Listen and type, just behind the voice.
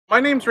My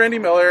name's Randy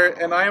Miller,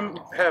 and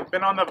have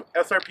been on the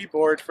SRP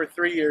board for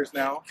 3 years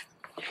now.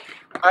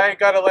 I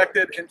got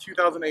elected in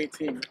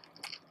 2018.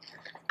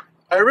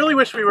 I really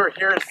wish we were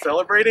here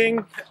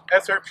celebrating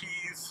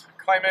SRP's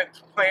climate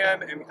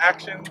plan and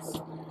actions,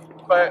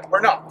 but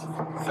we're not.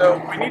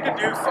 So we need to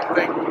do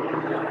something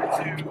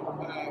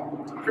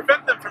to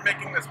prevent them from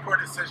making this poor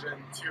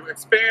decision to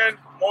expand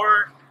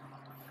more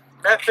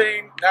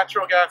methane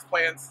natural gas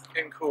plants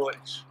in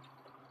Coolidge.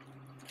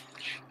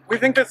 We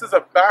think this is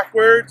a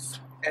backwards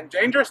and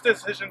dangerous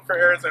decision for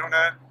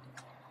Arizona,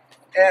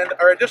 and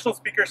our additional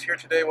speakers here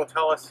today will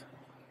tell us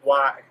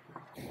why.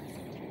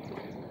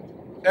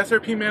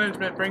 SRP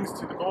management brings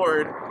to the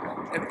board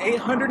an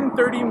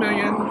 $830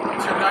 million to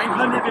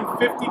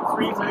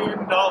 $953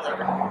 million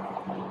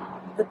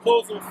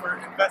proposal for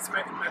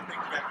investment in methane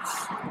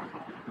gas.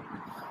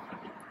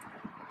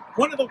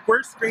 One of the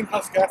worst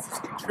greenhouse gases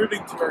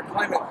contributing to our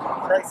climate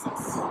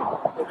crisis.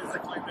 It is a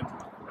climate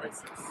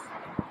crisis.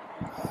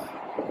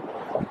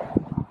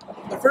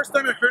 The first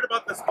time I heard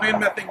about this planned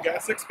methane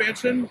gas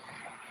expansion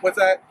was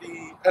at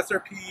the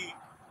SRP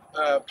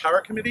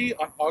Power Committee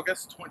on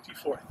August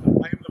 24th.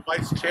 I am the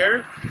Vice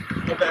Chair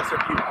of the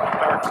SRP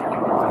Power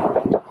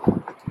Committee.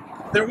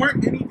 There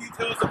weren't any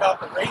details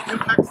about the rate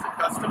impacts to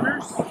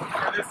customers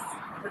for this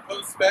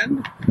proposed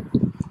spend,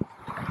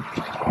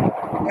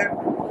 and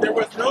there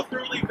was no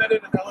thoroughly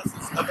vetted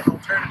analysis of an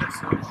alternative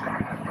solution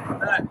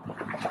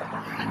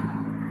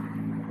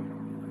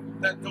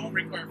that don't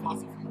require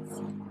fossil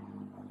fuels.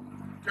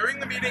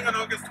 During the meeting on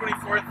August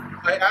 24th,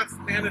 I asked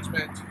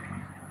management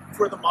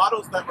for the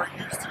models that were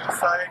used to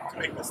decide to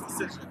make this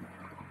decision.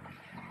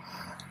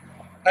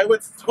 I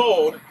was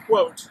told,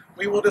 quote,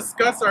 "We will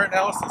discuss our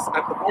analysis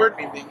at the board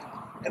meeting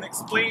and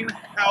explain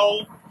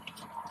how,"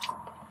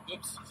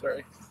 oops,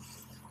 sorry,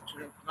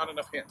 not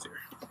enough hands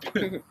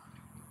here.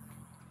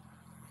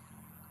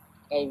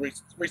 I'll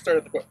restart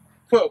at the quote.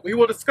 Quote, "We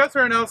will discuss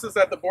our analysis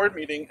at the board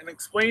meeting and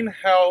explain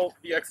how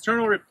the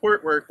external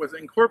report work was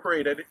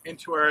incorporated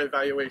into our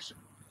evaluation."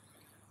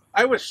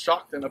 I was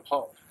shocked and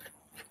appalled.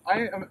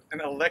 I am an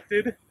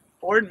elected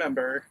board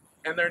member,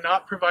 and they're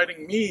not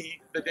providing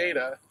me the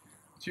data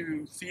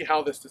to see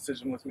how this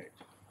decision was made.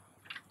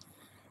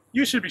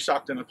 You should be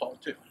shocked and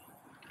appalled too.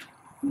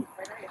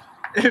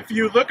 If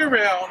you look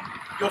around,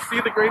 you'll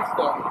see the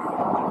gravestone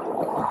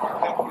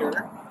out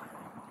here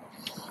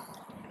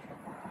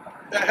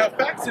that have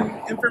facts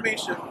and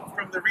information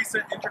from the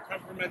recent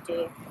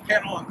Intergovernmental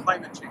Panel on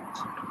Climate Change,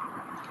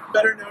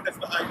 better known as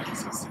the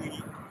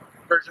IPCC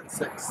version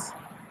 6.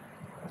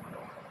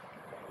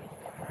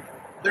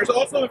 There's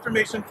also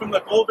information from the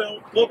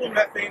Global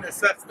Methane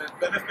Assessment,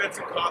 Benefits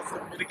and Costs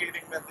of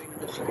Mitigating Methane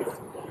Emissions.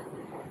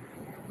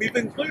 We've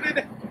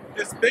included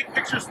this big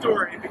picture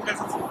story because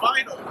it's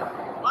vital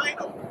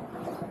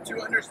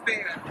to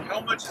understand how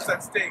much is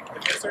at stake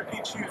if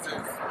SRP chooses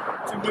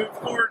to move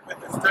forward with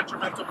this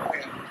detrimental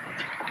plan.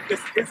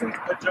 This isn't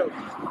a joke.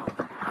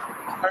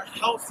 Our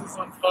house is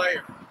on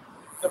fire.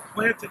 The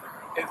planet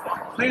is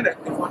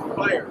on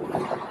fire.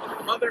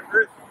 Mother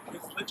Earth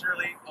is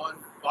literally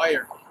on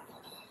fire.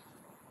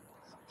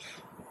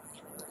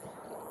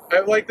 I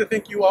would like to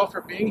thank you all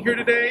for being here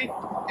today,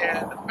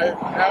 and I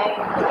now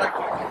would like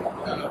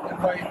to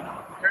invite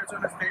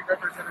Arizona State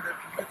Representative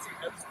Betsy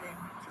Epstein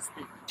to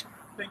speak.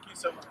 Thank you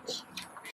so much.